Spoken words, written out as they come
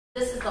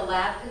This is the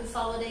lab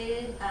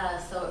consolidated,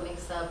 so it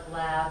makes up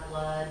lab,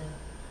 blood.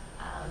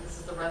 This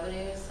is the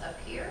revenues up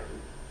here.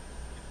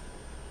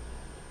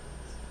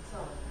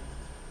 So,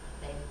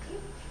 thank you.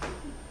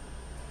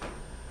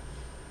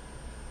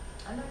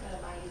 I'm not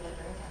gonna buy you that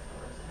drink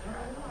afterwards.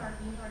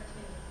 You are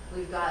too.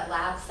 We've got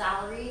lab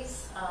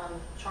salaries,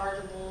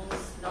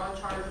 chargeables,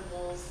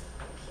 non-chargeables.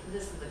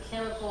 This is the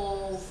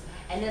chemicals,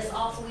 and this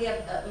also we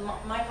have.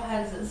 Michael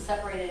has it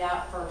separated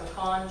out for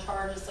pecan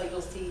charges, so you'll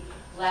see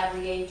lab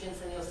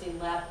reagents and you'll see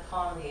lab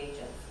pecan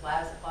reagents,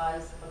 lab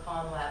supplies,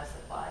 pecan lab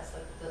supplies,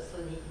 so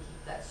you can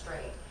keep that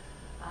straight,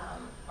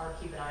 or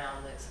keep an eye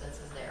on the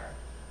expenses there.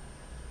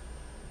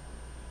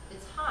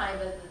 It's high,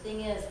 but the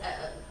thing is,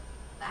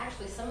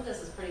 actually some of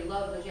this is pretty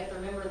low because you have to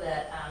remember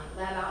that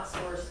lab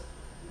outsource,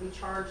 we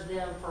charge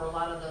them for a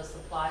lot of those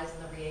supplies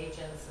and the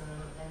reagents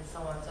and so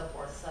on and so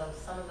forth. So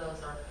some of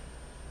those are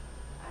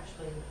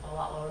actually a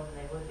lot lower than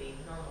they would be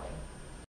normally.